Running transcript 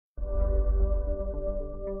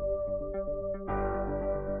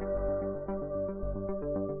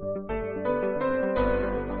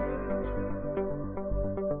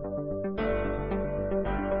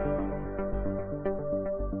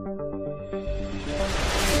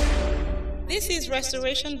This is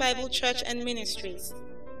Restoration Bible Church and Ministries.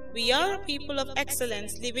 We are a people of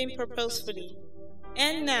excellence living purposefully.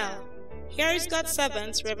 And now, here is God's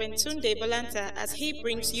servant, Reverend Tunde Bolanta, as he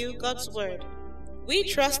brings you God's Word. We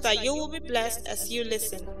trust that you will be blessed as you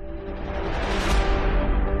listen.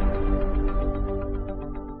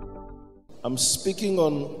 I'm speaking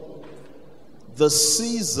on the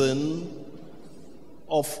season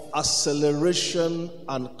of acceleration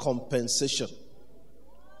and compensation.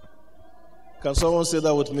 Can someone say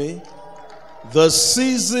that with me? The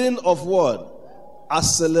season of what?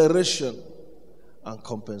 Acceleration and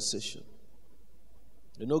compensation.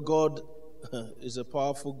 You know, God is a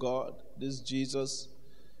powerful God. This Jesus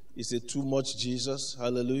is a too much Jesus.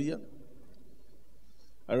 Hallelujah.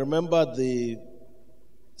 I remember the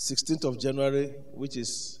 16th of January, which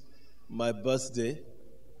is my birthday.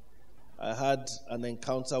 I had an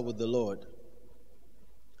encounter with the Lord.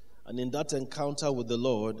 And in that encounter with the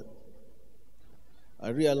Lord, I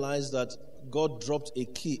realized that God dropped a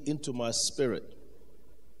key into my spirit.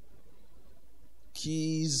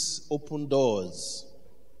 Keys open doors.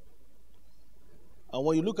 And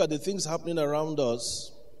when you look at the things happening around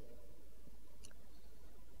us,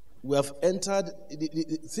 we have entered,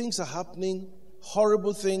 things are happening,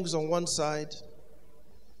 horrible things on one side,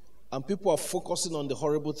 and people are focusing on the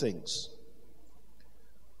horrible things.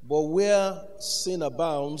 But where sin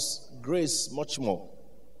abounds, grace much more.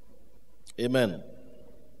 Amen.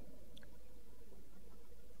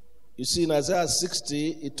 You see, in Isaiah 60,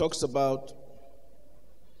 it talks about,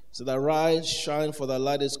 so that arise, shine, for the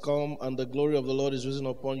light is come, and the glory of the Lord is risen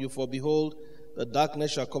upon you. For behold, the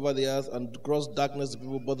darkness shall cover the earth, and gross darkness the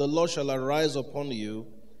people. But the Lord shall arise upon you,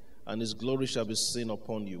 and his glory shall be seen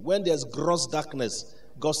upon you. When there's gross darkness,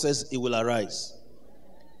 God says it will arise.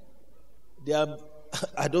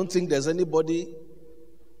 I don't think there's anybody,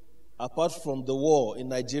 apart from the war in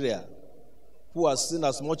Nigeria, who has seen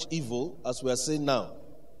as much evil as we are seeing now.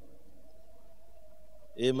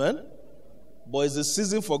 Amen? But it's the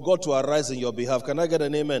season for God to arise in your behalf. Can I get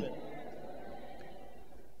an amen?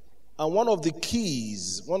 And one of the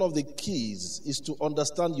keys is to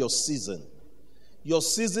understand your season. Your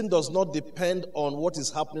season does not depend on what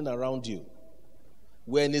is happening around you.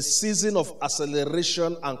 We're in a season of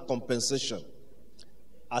acceleration and compensation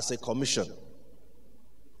as a commission.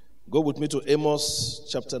 Go with me to Amos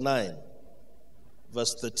chapter 9,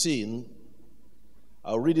 verse 13.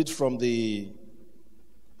 I'll read it from the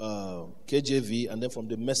KJV and then from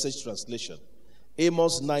the Message translation.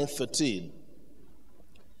 Amos 9:13.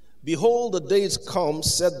 Behold, the days come,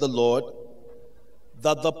 said the Lord,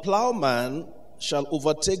 that the plowman shall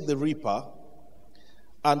overtake the reaper,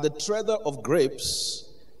 and the treader of grapes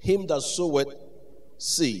him that soweth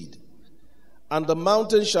seed. And the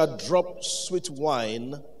mountain shall drop sweet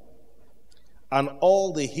wine, and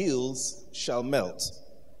all the hills shall melt.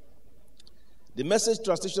 The Message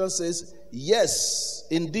translation says, yes,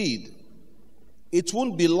 indeed, it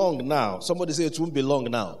won't be long now. Somebody say it won't be long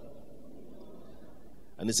now.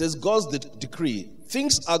 And it says, God's decree.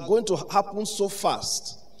 Things are going to happen so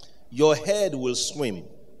fast, your head will swim.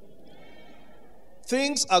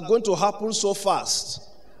 Things are going to happen so fast,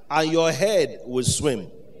 and your head will swim.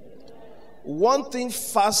 One thing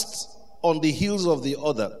fast on the heels of the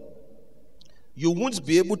other. You won't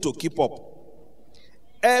be able to keep up.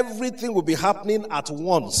 Everything will be happening at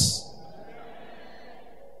once.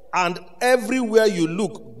 And everywhere you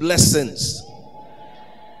look, blessings.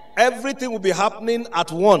 Everything will be happening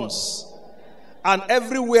at once. And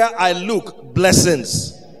everywhere I look,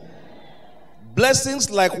 blessings.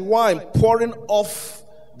 Blessings like wine pouring off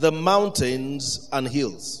the mountains and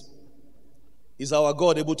hills. Is our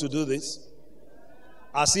God able to do this?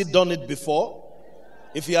 Has he done it before?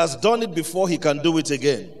 If he has done it before, he can do it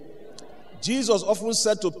again. Jesus often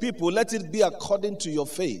said to people, let it be according to your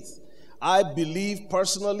faith. I believe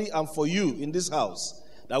personally and for you in this house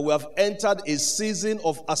that we have entered a season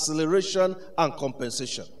of acceleration and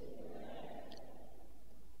compensation.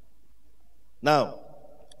 Now,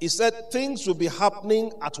 he said things will be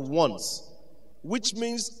happening at once, which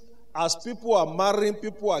means as people are marrying,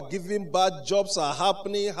 people are giving birth, jobs are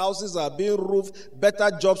happening, houses are being roofed, better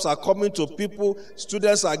jobs are coming to people,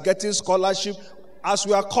 students are getting scholarship. As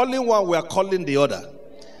we are calling one, we are calling the other.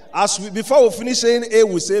 Before we finish saying A,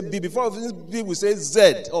 we say B. Before we finish B, we say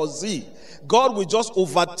Z or Z. God will just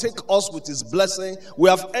overtake us with his blessing. We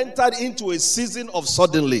have entered into a season of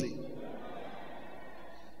suddenly.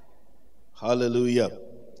 Hallelujah.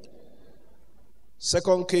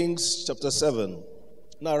 2 Kings chapter 7.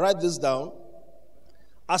 Now write this down.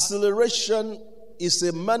 Acceleration is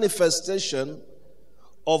a manifestation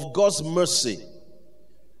of God's mercy,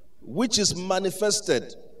 which is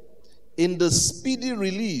manifested in the speedy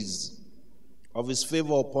release of his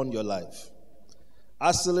favor upon your life.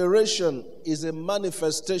 Acceleration is a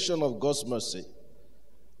manifestation of God's mercy,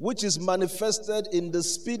 which is manifested in the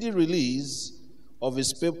speedy release of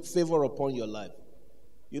his favor upon your life.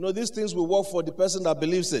 You know, these things will work for the person that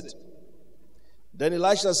believes it. Then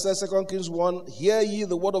Elisha said, 2 Kings 1, hear ye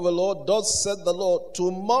the word of the Lord, thus said the Lord,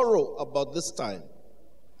 tomorrow about this time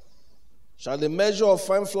shall a measure of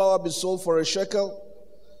fine flour be sold for a shekel,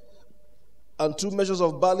 and 2 measures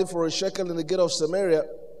of barley for a shekel in the gate of Samaria.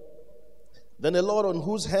 Then the Lord, on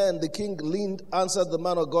whose hand the king leaned, answered the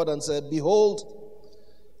man of God and said, behold,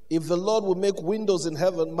 if the Lord will make windows in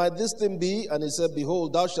heaven, might this thing be? And he said,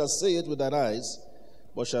 behold, thou shalt see it with thine eyes,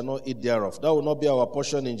 but shalt not eat thereof. That will not be our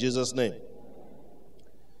portion in Jesus' name.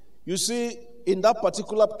 You see, in that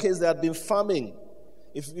particular case, they had been farming.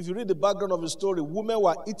 If you read the background of the story, women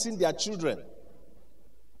were eating their children.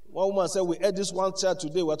 One woman said, we ate this one child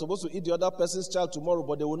today, we're supposed to eat the other person's child tomorrow,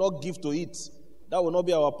 but they will not give to eat. That will not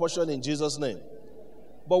be our portion in Jesus' name.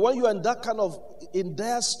 But when you are in that kind of, in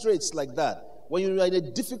dire straits like that, when you are in a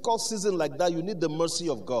difficult season like that, you need the mercy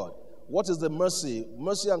of God. What is the mercy?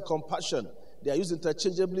 Mercy and compassion, they are used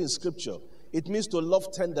interchangeably in Scripture. It means to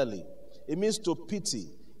love tenderly. It means to pity.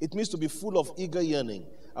 It means to be full of eager yearning.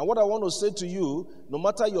 And what I want to say to you, no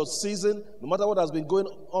matter your season, no matter what has been going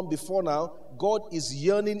on before now, God is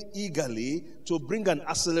yearning eagerly to bring an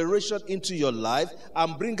acceleration into your life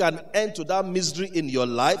and bring an end to that misery in your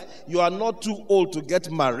life. You are not too old to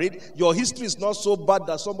get married. Your history is not so bad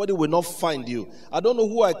that somebody will not find you. I don't know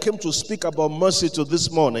who I came to speak about mercy to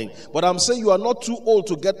this morning, but I'm saying you are not too old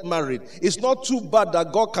to get married. It's not too bad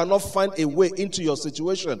that God cannot find a way into your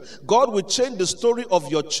situation. God will change the story of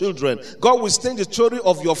your children. God will change the story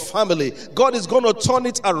of your family. God is going to turn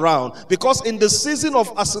it around, because in the season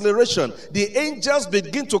of acceleration, the angels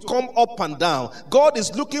begin to come up and down. God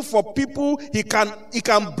is looking for people he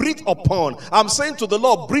can breathe upon. I'm saying to the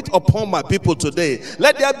Lord, breathe upon my people today.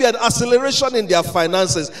 Let there be an acceleration in their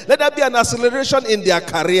finances. Let there be an acceleration in their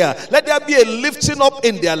career. Let there be a lifting up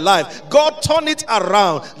in their life. God, turn it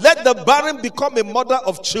around. Let the barren become a mother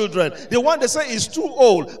of children. The one they say is too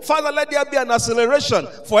old. Father, let there be an acceleration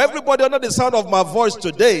for everybody under the sound of my voice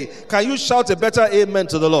today. Can you shout a better amen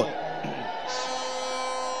to the Lord?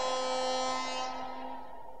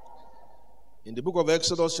 In the book of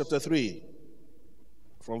Exodus chapter 3,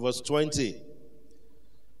 from verse 20,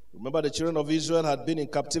 remember the children of Israel had been in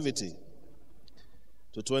captivity,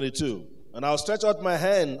 to 22. And I'll stretch out my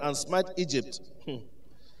hand and smite Egypt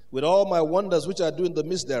with all my wonders which I do in the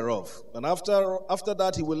midst thereof. And after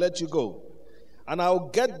that he will let you go. And I'll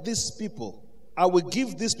get these people, I will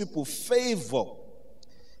give these people favor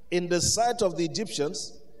in the sight of the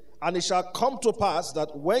Egyptians, and it shall come to pass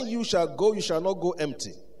that when you shall go, you shall not go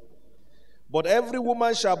empty. But every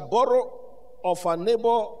woman shall borrow of her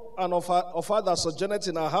neighbor and of her that sojourneth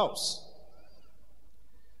in her house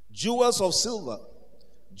jewels of silver,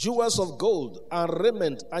 jewels of gold, and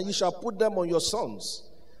raiment, and you shall put them on your sons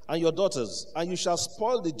and your daughters, and you shall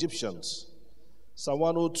spoil the Egyptians. Psalm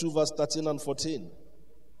 102, verse 13 and 14.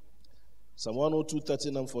 Psalm 102,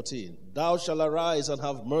 13 and 14. Thou shalt arise and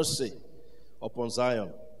have mercy upon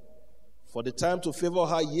Zion, for the time to favor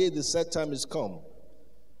her, yea, the set time is come.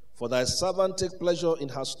 For thy servant take pleasure in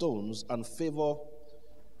her stones, and favor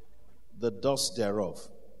the dust thereof.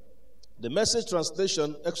 The Message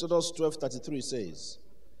translation, Exodus 12:33 says,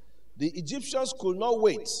 the Egyptians could not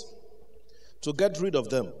wait to get rid of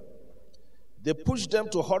them. They pushed them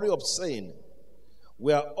to hurry up, saying,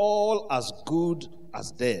 we are all as good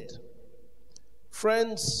as dead.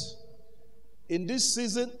 Friends, in this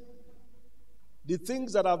season, the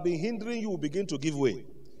things that have been hindering you will begin to give way.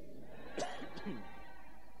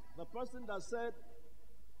 The person that said,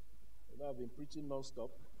 I've been preaching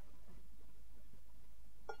non-stop,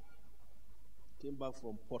 came back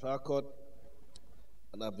from Port Harcourt,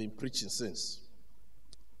 and I've been preaching since.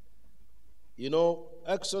 You know,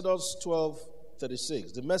 Exodus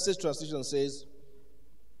 12:36, the Message translation says,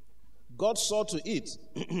 God saw to it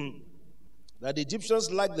that the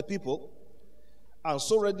Egyptians liked the people, and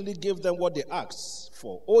so readily gave them what they asked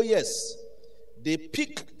for. Oh yes, they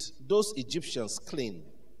picked those Egyptians clean.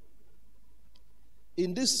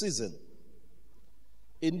 In this season,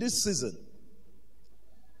 the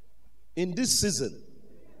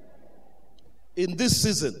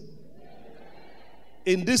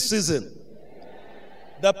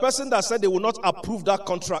person that said they will not approve that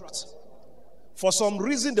contract, for some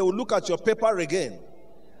reason they will look at your paper again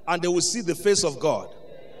and they will see the face of God.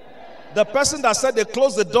 The person that said they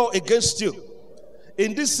closed the door against you,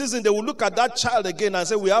 in this season they will look at that child again and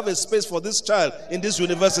say, we have a space for this child in this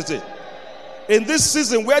university. In this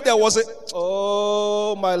season where there was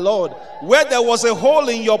oh my Lord, where there was a hole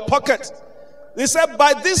in your pocket. He said,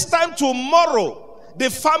 by this time tomorrow, the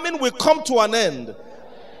famine will come to an end.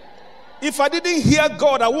 If I didn't hear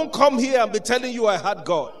God, I won't come here and be telling you I had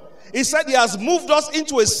God. He said he has moved us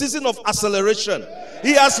into a season of acceleration.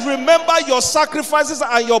 He has remembered your sacrifices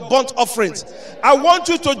and your burnt offerings. I want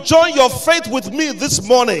you to join your faith with me this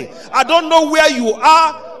morning. I don't know where you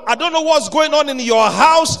are. I don't know what's going on in your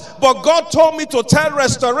house, but God told me to tell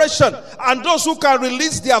restoration and those who can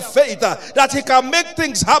release their faith that he can make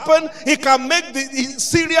things happen. He can make the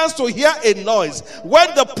Syrians to hear a noise.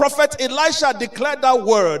 When the prophet Elisha declared that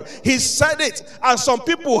word, he said it and some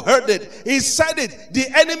people heard it. He said it, the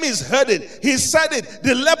enemies heard it. He said it,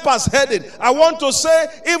 the lepers heard it. I want to say,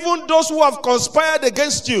 even those who have conspired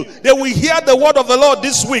against you, they will hear the word of the Lord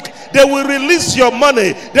this week. They will release your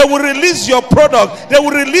money. They will release your product. They will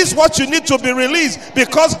release what you need to be released,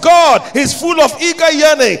 because God is full of eager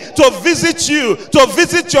yearning to visit you, to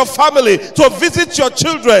visit your family, to visit your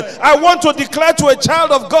children. I want to declare to a child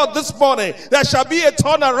of God this morning, there shall be a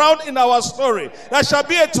turnaround in our story. There shall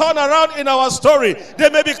be a turnaround in our story. They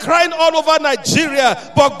may be crying all over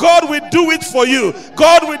Nigeria, but God will do it for you.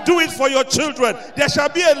 God will do it for your children. There shall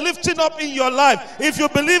be a lifting up in your life. If you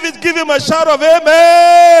believe it, give him a shout of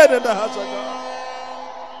amen in the house of God.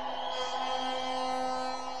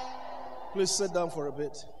 Please sit down for a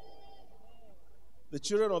bit. The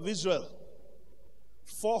children of Israel,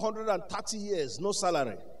 430 years, no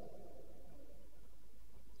salary,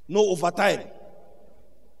 no overtime.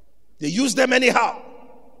 They use them anyhow.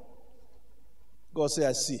 God said,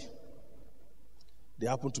 I see. They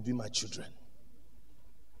happen to be my children.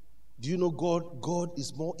 Do you know God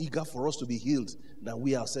is more eager for us to be healed than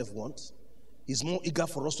we ourselves want? He's more eager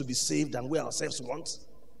for us to be saved than we ourselves want.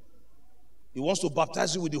 He wants to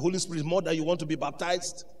baptize you with the Holy Spirit more than you want to be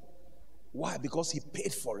baptized. Why? Because he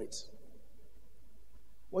paid for it.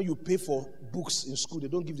 When you pay for books in school, they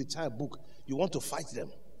don't give the child a book. You want to fight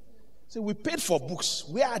them. Say, we paid for books.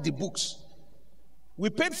 Where are the books? We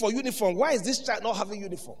paid for uniform. Why is this child not having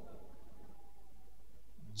uniform?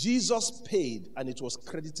 Jesus paid and it was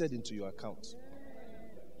credited into your account.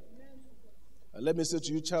 And let me say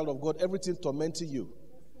to you, child of God, everything tormenting you,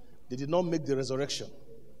 they did not make the resurrection.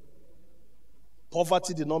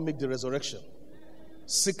 Poverty did not make the resurrection.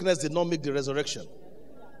 Sickness did not make the resurrection.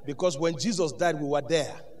 Because when Jesus died, we were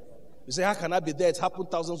there. You say, how can I be there? It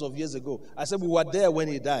happened thousands of years ago. I said, we were there when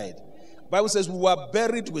he died. The Bible says we were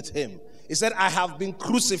buried with him. He said, I have been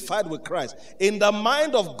crucified with Christ. In the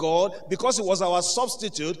mind of God, because he was our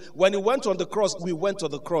substitute, when he went on the cross, we went to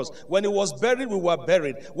the cross. When he was buried, we were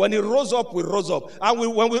buried. When he rose up, we rose up. And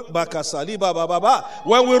when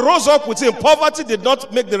we rose up with him, poverty did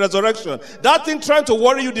not make the resurrection. That thing trying to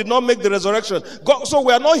worry you did not make the resurrection. God, so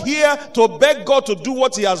we are not here to beg God to do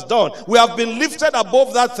what he has done. We have been lifted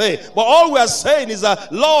above that thing. But all we are saying is that,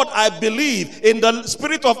 Lord, I believe in the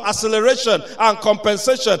spirit of acceleration and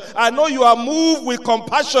compensation. I know you are moved with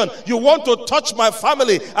compassion. You want to touch my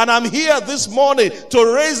family, and I'm here this morning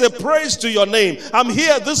to raise a praise to your name. I'm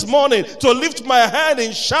here this morning to lift my hand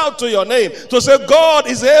and shout to your name, to say God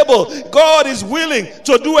is able, God is willing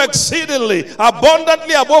to do exceedingly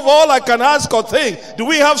abundantly above all I can ask or think. Do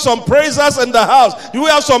we have some praisers in the house? Do we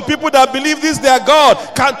have some people that believe this their God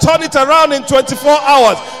can turn it around in 24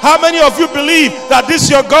 hours? How many of you believe that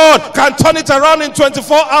this your God can turn it around in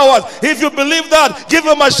 24 hours? If you believe that, give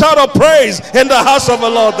him a shout of praise in the house of the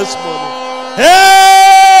Lord this morning.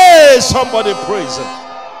 Hey, somebody praise him.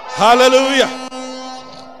 Hallelujah.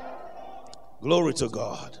 Glory to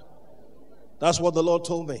God. That's what the Lord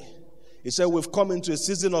told me. He said we've come into a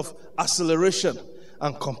season of acceleration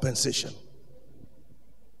and compensation.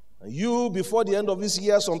 And you, before the end of this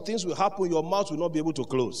year, some things will happen, your mouth will not be able to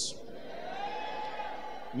close.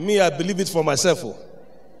 Me, I believe it for myself.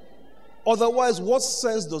 Otherwise, what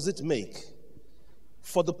sense does it make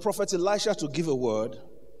for the prophet Elisha to give a word?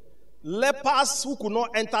 Lepers who could not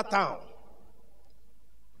enter town.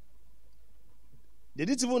 They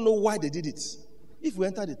didn't even know why they did it. If we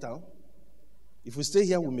enter the town, if we stay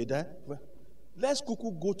here, we may die. Well, let's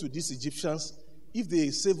quickly go to these Egyptians. If they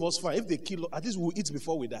save us, fine. If they kill us, at least we'll eat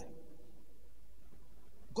before we die.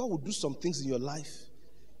 God will do some things in your life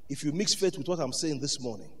if you mix faith with what I'm saying this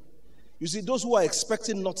morning. You see, those who are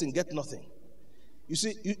expecting nothing get nothing. You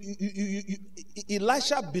see,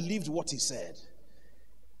 Elisha believed what he said.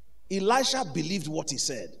 Elisha believed what he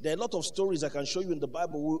said. There are a lot of stories I can show you in the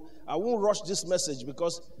Bible. I won't rush this message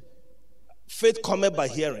because faith cometh by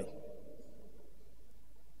hearing.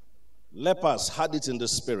 Lepers had it in the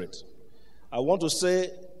spirit. I want to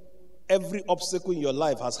say every obstacle in your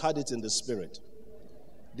life has had it in the spirit.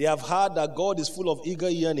 They have heard that God is full of eager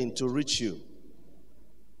yearning to reach you.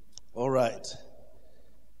 All right.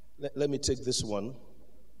 Let me take this one.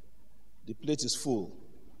 The plate is full.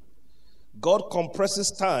 God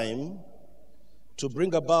compresses time to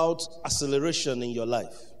bring about acceleration in your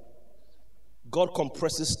life. God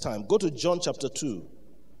compresses time. Go to John chapter 2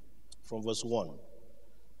 from verse 1.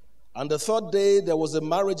 And the third day there was a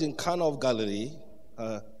marriage in Cana of Galilee,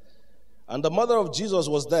 and the mother of Jesus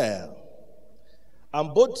was there.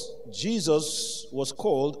 And both Jesus was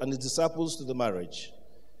called and his disciples to the marriage.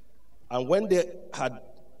 And when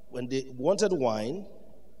they wanted wine,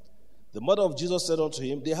 the mother of Jesus said unto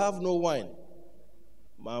him, they have no wine.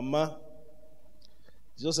 Mama,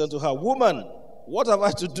 Jesus said to her, woman, what have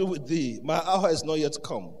I to do with thee? My hour is not yet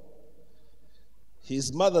come.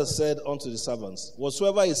 His mother said unto the servants,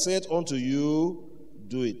 whatsoever he said unto you,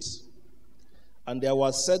 do it. And there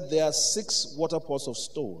was set there 6 water pots of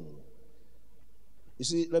stone. You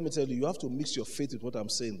see, let me tell you, you have to mix your faith with what I'm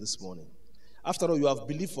saying this morning. After all, you have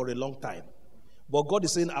believed for a long time. But God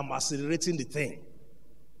is saying, I'm accelerating the thing.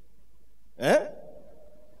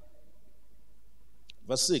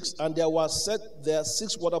 Verse 6, and there was set there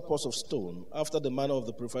 6 water pots of stone, after the manner of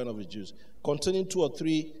the purifying of the Jews, containing 2 or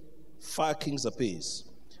 3 fire kings apiece.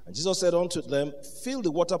 And Jesus said unto them, fill the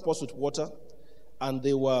water pots with water, and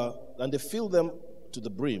they filled them to the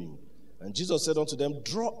brim. And Jesus said unto them,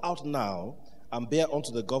 draw out now, and bear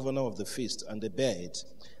unto the governor of the feast. And they bare it.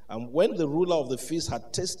 And when the ruler of the feast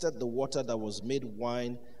had tasted the water that was made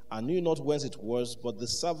wine, and knew not whence it was, but the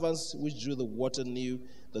servants which drew the water knew,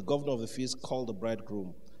 the governor of the feast called the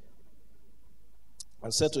bridegroom,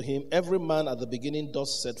 and said to him, every man at the beginning doth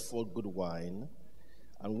set forth good wine,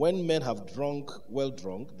 and when men have drunk, well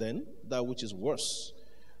drunk, then that which is worse.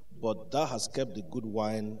 But thou hast kept the good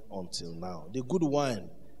wine until now. The good wine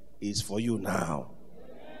is for you now.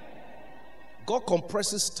 God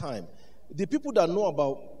compresses time. The people that know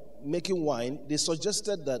about making wine, they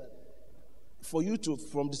suggested that for you to,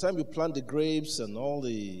 from the time you plant the grapes and all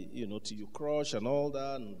the, till you crush and all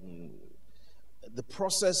that, and the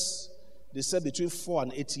process, they said between 4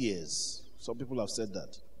 and 8 years. Some people have said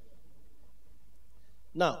that.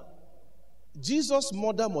 Now, Jesus'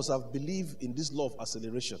 mother must have believed in this law of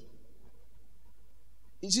acceleration.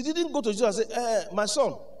 She didn't go to Jesus and say, my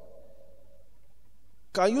son,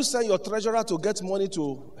 can you send your treasurer to get money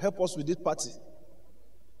to help us with this party?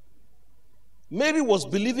 Mary was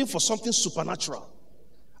believing for something supernatural.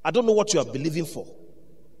 I don't know what you are believing for.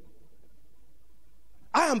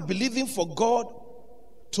 I am believing for God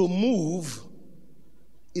to move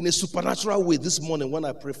in a supernatural way this morning when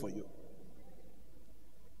I pray for you.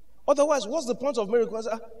 Otherwise, what's the point of miracle?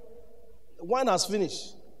 Wine has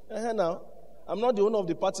finished. Now, I'm not the owner of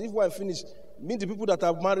the party. If wine finished, mean the people that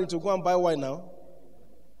are married to go and buy wine now.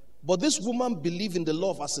 But this woman believed in the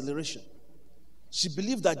law of acceleration. She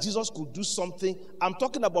believed that Jesus could do something. I'm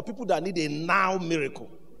talking about people that need a now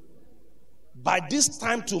miracle. By this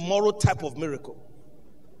time tomorrow type of miracle.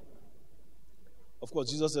 Of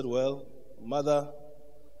course, Jesus said, well, mother,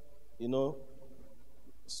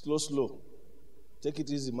 slow. Take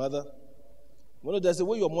it easy, mother. There's a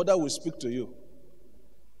way your mother will speak to you.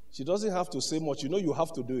 She doesn't have to say much. You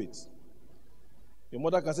have to do it. Your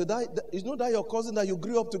mother can say, is not that your cousin that you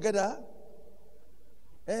grew up together?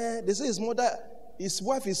 They say his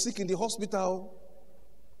wife is sick in the hospital.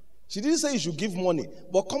 She didn't say you should give money.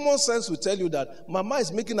 But common sense will tell you that Mama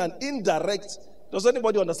is making an indirect. Does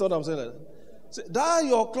anybody understand what I'm saying? Say, that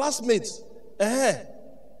your classmate.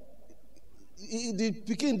 The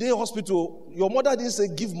Peking Day Hospital, your mother didn't say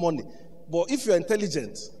give money. But if you're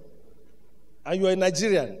intelligent and you're a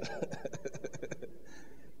Nigerian,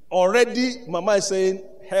 already Mama is saying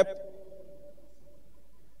help.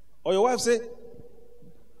 Or your wife say,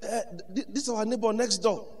 this is our neighbor next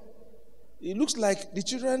door. It looks like the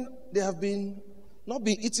children, they have not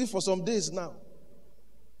been eating for some days now.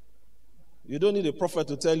 You don't need a prophet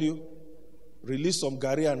to tell you, release some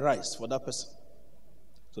gari and rice for that person.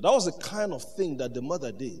 So that was the kind of thing that the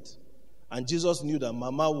mother did. And Jesus knew that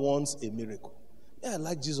Mama wants a miracle. Yeah, I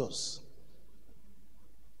like Jesus.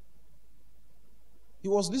 He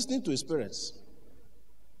was listening to his parents.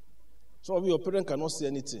 Some of your parents cannot see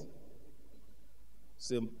anything.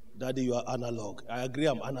 Say, Daddy, you are analog. I agree,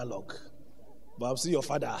 I'm analog. But I'm still your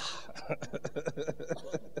father.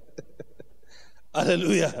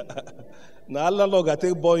 Hallelujah. Now, analog, I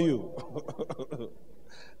take born you.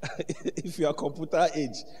 If you are computer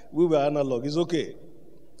age, we were analog. It's okay.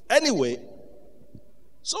 Anyway,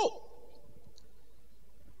 so,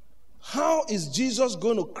 how is Jesus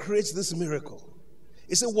going to create this miracle?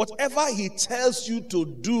 He said, whatever he tells you to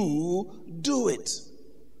do, do it.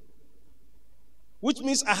 which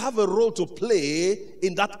means I have a role to play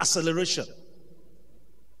in that acceleration.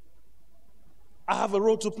 I have a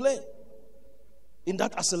role to play in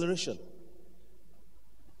that acceleration.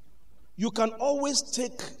 You can always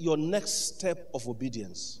take your next step of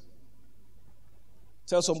obedience.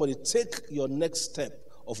 Tell somebody, take your next step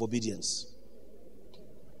of obedience.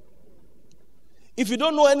 If you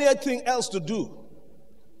don't know anything else to do,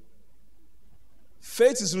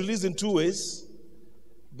 faith is released in two ways: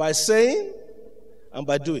 by saying and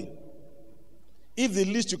by doing. If the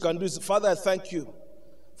least you can do is, Father, I thank you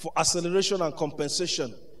for acceleration and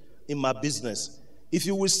compensation in my business. If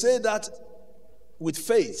you will say that with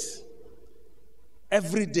faith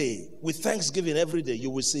every day, with thanksgiving every day, you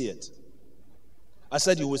will see it. I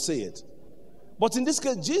said you will see it. But in this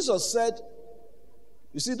case, Jesus said,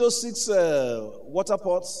 you see those 6 water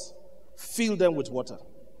pots? Fill them with water.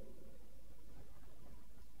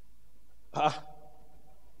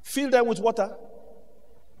 Fill them with water.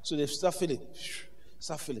 So they start filling.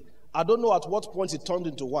 Start filling. I don't know at what point it turned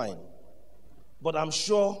into wine. But I'm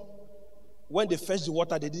sure when they fetched the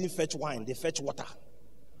water, they didn't fetch wine. They fetched water.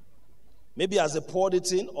 Maybe as they poured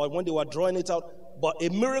it in or when they were drawing it out. But a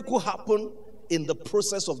miracle happened in the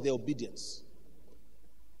process of their obedience.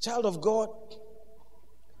 Child of God,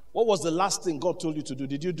 what was the last thing God told you to do?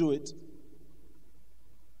 Did you do it?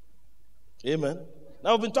 Amen.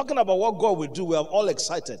 Now we've been talking about what God will do. We are all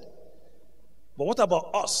excited. But what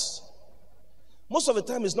about us? Most of the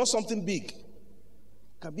time it's not something big. It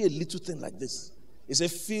can be a little thing like this. It's a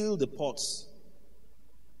fill the pots.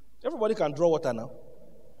 Everybody can draw water now.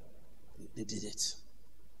 They did it.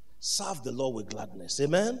 Serve the Lord with gladness.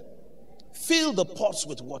 Amen. Fill the pots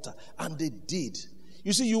with water. And they did.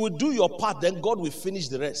 You see, you will do your part, then God will finish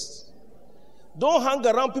the rest. Don't hang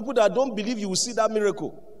around people that don't believe you will see that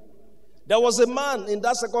miracle. There was a man in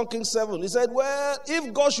that 2 Kings 7. He said, well,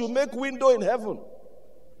 if God should make window in heaven,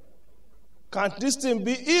 can this thing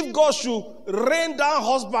be? If God should rain down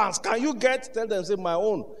husbands, can you get? Tell them, say, my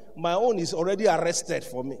own is already arrested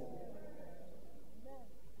for me.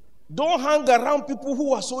 Don't hang around people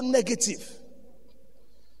who are so negative.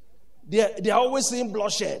 They are always seeing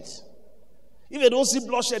bloodshed. If they don't see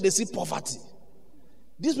bloodshed, they see poverty.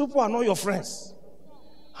 These people are not your friends.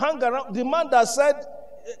 Hang around. The man that said,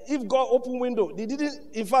 if God open window, they didn't.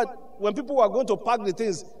 In fact, when people were going to pack the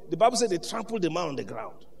things, the Bible said they trampled the man on the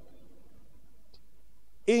ground.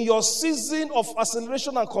 In your season of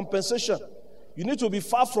acceleration and compensation, you need to be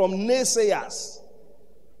far from naysayers.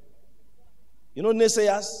 You know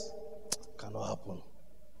naysayers? Cannot happen.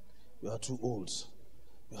 You are too old.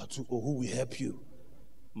 You are too old. Who will help you?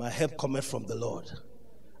 My help cometh from the Lord.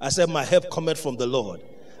 I said, my help cometh from the Lord.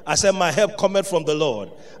 I said, my help cometh from the Lord.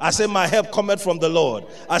 I said, my help cometh from the Lord.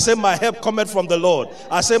 I said, my help cometh from the Lord.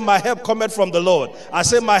 I said, my help cometh from the Lord. I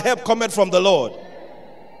said, my help cometh from the Lord.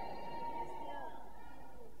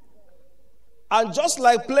 And just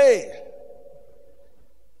like play,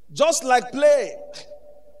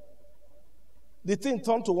 the thing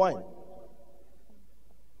turned to wine.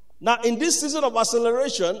 Now, in this season of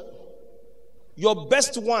acceleration, your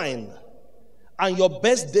best wine and your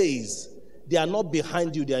best days, they are not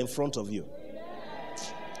behind you, they are in front of you.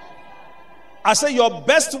 I say your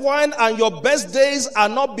best wine and your best days are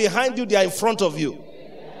not behind you, they are in front of you.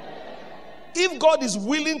 If God is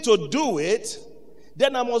willing to do it,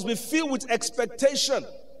 then I must be filled with expectation.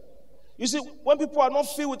 You see, when people are not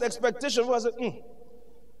filled with expectation, people say,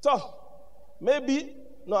 so maybe,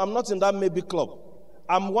 no, I'm not in that maybe club.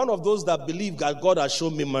 I'm one of those that believe that God has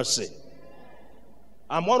shown me mercy.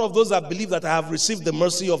 I'm one of those that believe that I have received the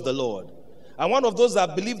mercy of the Lord. I'm one of those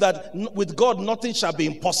that believe that with God nothing shall be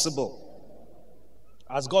impossible.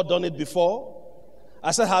 Has God done it before?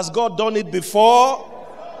 I said, has God done it before?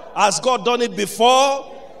 Has God done it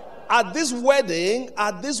before? At this wedding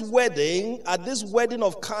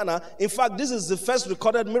of Cana, in fact, this is the first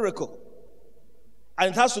recorded miracle. And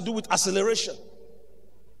it has to do with acceleration.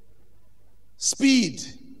 Speed.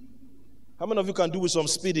 How many of you can do with some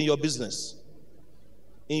speed in your business?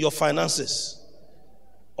 In your finances?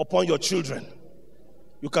 Upon your children?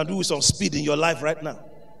 You can do with some speed in your life right now.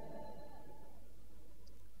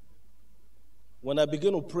 When I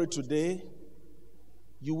begin to pray today,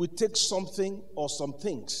 you will take something or some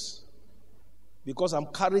things, because I'm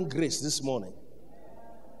carrying grace this morning.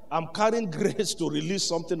 I'm carrying grace to release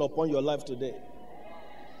something upon your life today.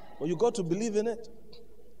 But you got to believe in it.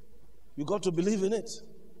 You got to believe in it.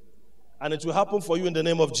 And it will happen for you in the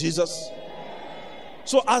name of Jesus.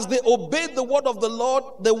 So as they obeyed the word of the Lord,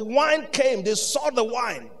 the wine came. They saw the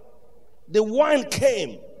wine. The wine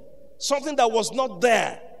came. Something that was not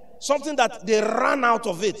there. Something that they ran out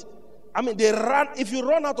of it. I mean, they ran. If you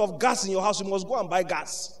run out of gas in your house, you must go and buy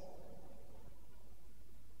gas.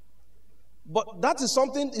 But that is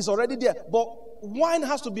something is already there. But wine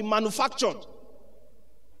has to be manufactured.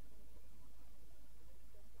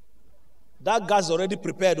 That gas is already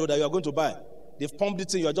prepared that you are going to buy. They've pumped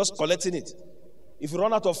it in, you are just collecting it. If you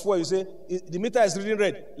run out of fuel, you say, the meter is reading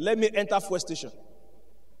red. Let me enter fuel station.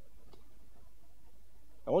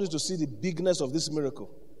 I want you to see the bigness of this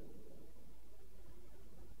miracle.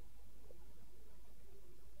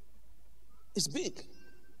 It's big.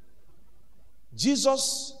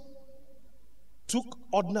 Jesus took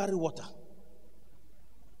ordinary water.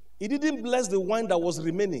 He didn't bless the wine that was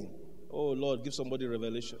remaining. Oh Lord, give somebody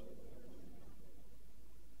revelation.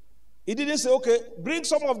 He didn't say, okay, bring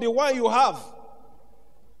some of the wine you have.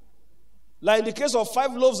 Like in the case of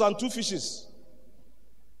 5 loaves and 2 fishes.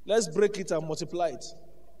 Let's break it and multiply it.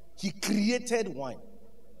 He created wine.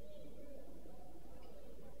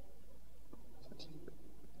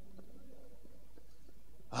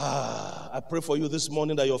 I pray for you this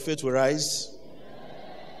morning that your faith will rise.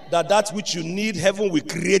 That which you need, heaven will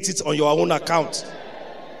create it on your own account.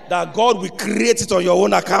 That God will create it on your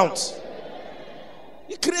own account.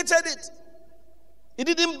 He created it. He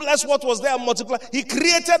didn't bless what was there and multiply. He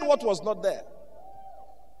created what was not there.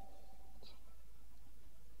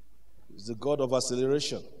 He's the God of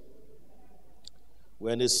acceleration.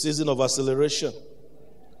 We're in a season of acceleration.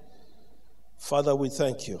 Father, we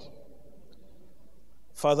thank you.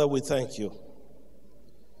 Father, we thank you.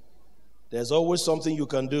 There's always something you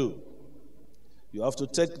can do. You have to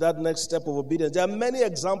take that next step of obedience. There are many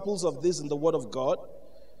examples of this in the Word of God,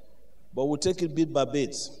 but we'll take it bit by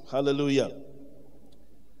bit. Hallelujah.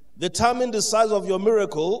 Determine the size of your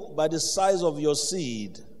miracle by the size of your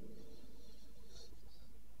seed.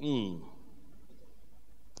 You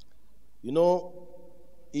know,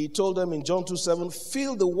 he told them in John 2:7,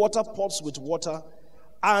 fill the water pots with water,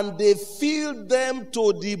 and they filled them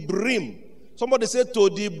to the brim. Somebody said to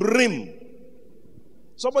the brim.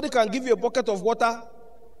 Somebody can give you a bucket of water,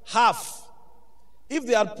 half. If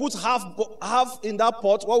they had put half in that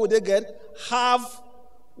pot, what would they get? Half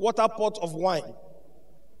water pot of wine.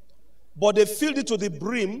 But they filled it to the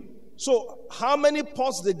brim. So how many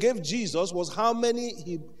pots they gave Jesus was how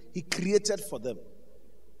many he created for them.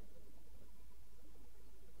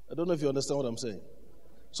 I don't know if you understand what I'm saying.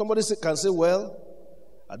 Somebody can say, well,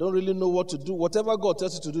 I don't really know what to do. Whatever God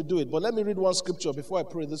tells you to do, do it. But let me read one scripture before I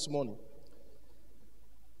pray this morning.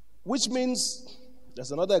 Which means,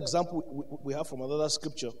 there's another example we have from another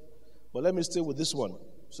scripture. But let me stay with this one,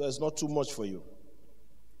 so it's not too much for you.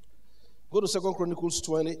 Go to 2 Chronicles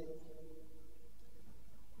 20.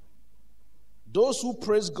 Those who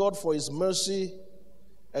praise God for his mercy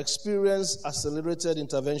experience accelerated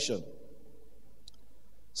intervention.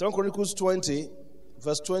 2 Chronicles 20,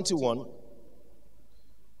 verse 21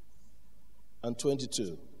 and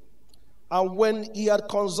 22. And when he had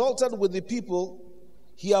consulted with the people,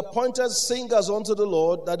 he appointed singers unto the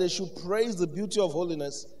Lord, that they should praise the beauty of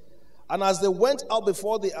holiness. And as they went out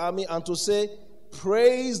before the army, and to say,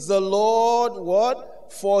 praise the Lord,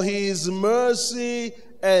 what? For his mercy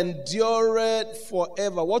endureth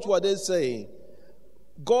forever. What were they saying?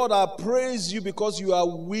 God, I praise you because you are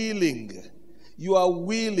willing. You are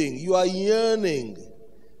willing. You are yearning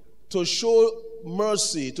to show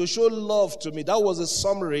mercy, to show love to me. That was a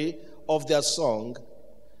summary of their song.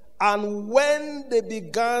 And when they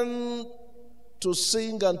began to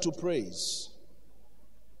sing and to praise,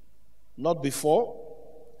 not before,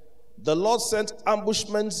 the Lord sent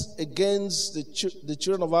ambushments against the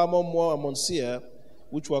children of Ammon, Moab, and Mount Seir,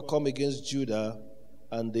 which were come against Judah,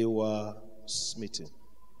 and they were smitten.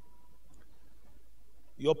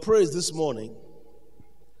 Your praise this morning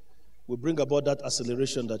will bring about that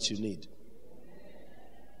acceleration that you need.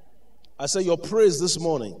 I say your praise this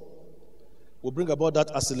morning will bring about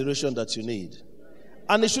that acceleration that you need.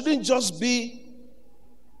 And it shouldn't just be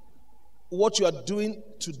what you are doing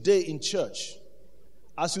today in church.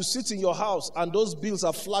 As you sit in your house and those bills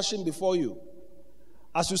are flashing before you.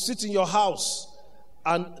 As you sit in your house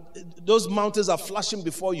and those mountains are flashing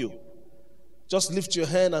before you. Just lift your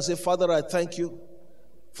hand and say, Father, I thank you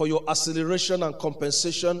for your acceleration and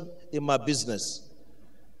compensation in my business.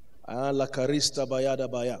 I'm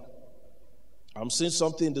seeing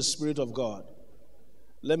something in the Spirit of God.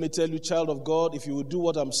 Let me tell you, child of God, if you will do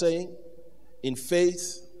what I'm saying, in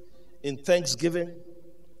faith, in thanksgiving,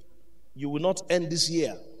 you will not end this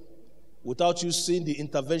year without you seeing the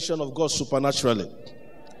intervention of God supernaturally.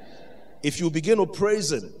 If you begin to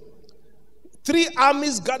praise him, 3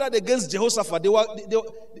 armies gathered against Jehoshaphat.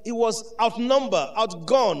 He was outnumbered,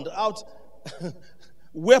 outgunned,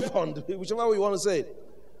 weaponed, whichever way you want to say it.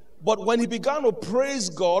 But when he began to praise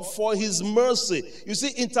God for his mercy, you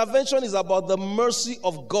see, intervention is about the mercy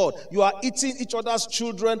of God. You are eating each other's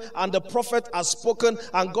children, and the prophet has spoken,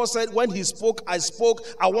 and God said, when he spoke, I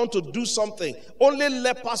want to do something. Only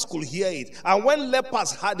lepers could hear it. And when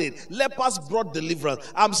lepers had it, lepers brought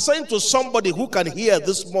deliverance. I'm saying to somebody who can hear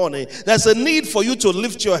this morning, there's a need for you to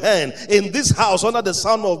lift your hand in this house under the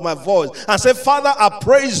sound of my voice and say, Father, I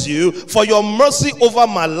praise you for your mercy over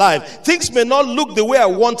my life. Things may not look the way I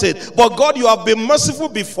want it, but God, you have been merciful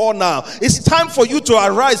before now. It's time for you to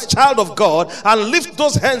arise, child of God, and lift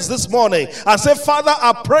those hands this morning and say, Father,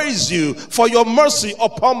 I praise you for your mercy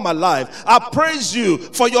upon my life. I praise you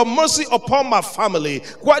for your mercy upon my family.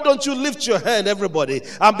 Why don't you lift your hand, everybody,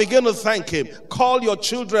 and begin to thank him? Call your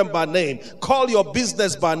children by name. Call your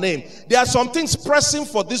business by name. There are some things pressing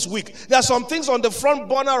for this week. There are some things on the front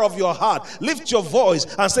burner of your heart. Lift your voice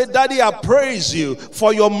and say, Daddy, I praise you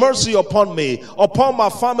for your mercy upon me, upon my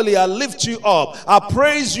family. I lift you up. I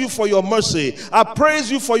praise you for your mercy. I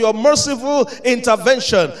praise you for your merciful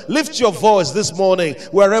intervention. Lift your voice this morning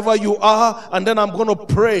wherever you are, and then I'm going to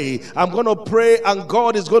pray. I'm going to pray, and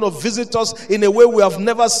God is going to visit us in a way we have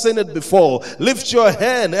never seen it before. Lift your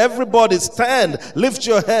hand. Everybody stand. Lift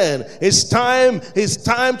your hand. It's time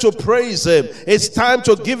to praise him. It's time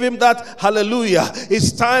to give him that hallelujah.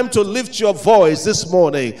 It's time to lift your voice this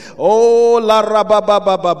morning. Oh, la ra ba ba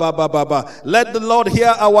ba ba ba ba ba. Let the Lord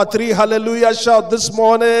hear our three hallelujah shout this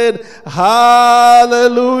morning.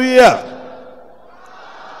 Hallelujah.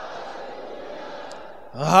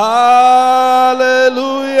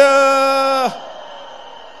 Hallelujah.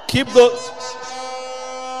 Keep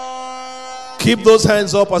those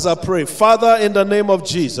hands up as I pray. Father, in the name of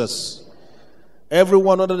Jesus,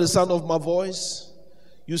 everyone under the sound of my voice,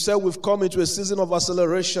 you said we've come into a season of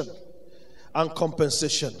acceleration and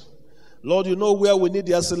compensation. Lord, you know where we need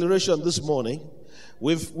the acceleration this morning.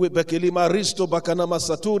 With Bekelima Risto Bakanama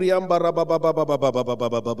Saturi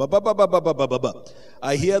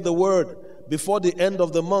I hear the word, before the end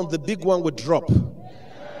of the month, the big one will drop.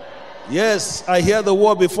 Yes, I hear the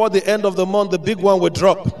word, before the end of the month, the big one will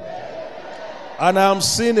drop. And I'm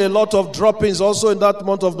seeing a lot of droppings also in that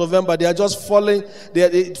month of November. They are just falling. They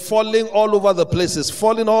are falling all over the places.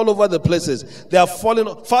 Falling all over the places. They are falling.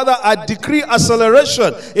 Father, I decree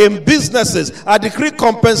acceleration in businesses. I decree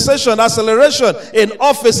compensation, acceleration in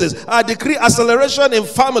offices. I decree acceleration in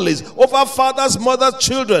families. Over fathers, mothers,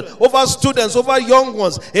 children. Over students, over young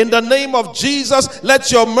ones. In the name of Jesus,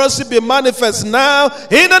 let your mercy be manifest now.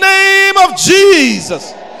 In the name of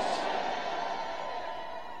Jesus.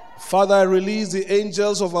 Father, I release the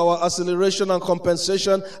angels of our acceleration and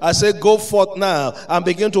compensation. I say, go forth now and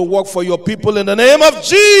begin to work for your people in the name of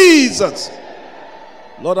Jesus.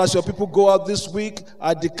 Lord, as your people go out this week,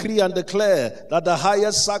 I decree and declare that the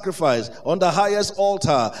highest sacrifice on the highest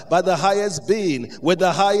altar, by the highest being, with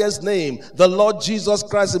the highest name, the Lord Jesus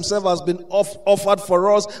Christ himself has been offered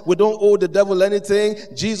for us. We don't owe the devil anything.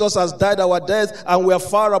 Jesus has died our death, and we are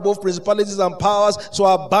far above principalities and powers. So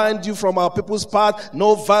I bind you from our people's path.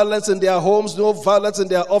 No violence in their homes, no violence in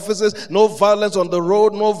their offices, no violence on the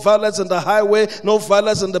road, no violence in the highway, no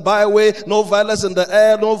violence in the byway, no violence in the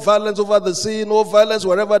air, no violence over the sea, no violence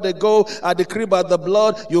wherever they go. I decree by the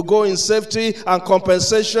blood, you go in safety, and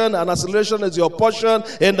compensation and acceleration is your portion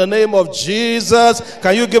in the name of Jesus.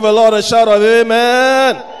 Can you give a Lord a shout of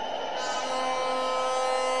amen?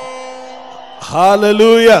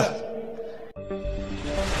 Hallelujah.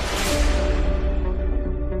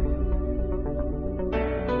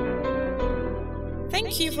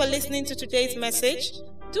 Thank you for listening to today's message.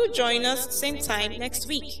 Do join us same time next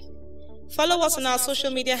week. Follow us on our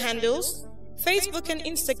social media handles, Facebook and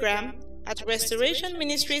Instagram at Restoration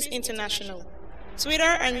Ministries International, Twitter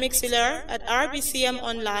and Mixlr at RBCM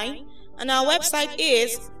Online, and our website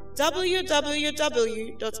is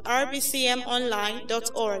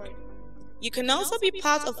www.rbcmonline.org. You can also be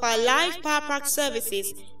part of our live Power Pack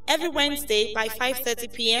services every Wednesday by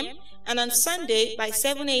 5:30 p.m. and on Sunday by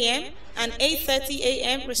 7 a.m. and 8:30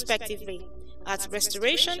 a.m. respectively at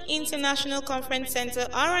Restoration International Conference Center,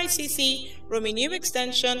 RICC, Romeo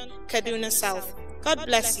Extension, Kaduna South. God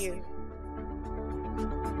bless you.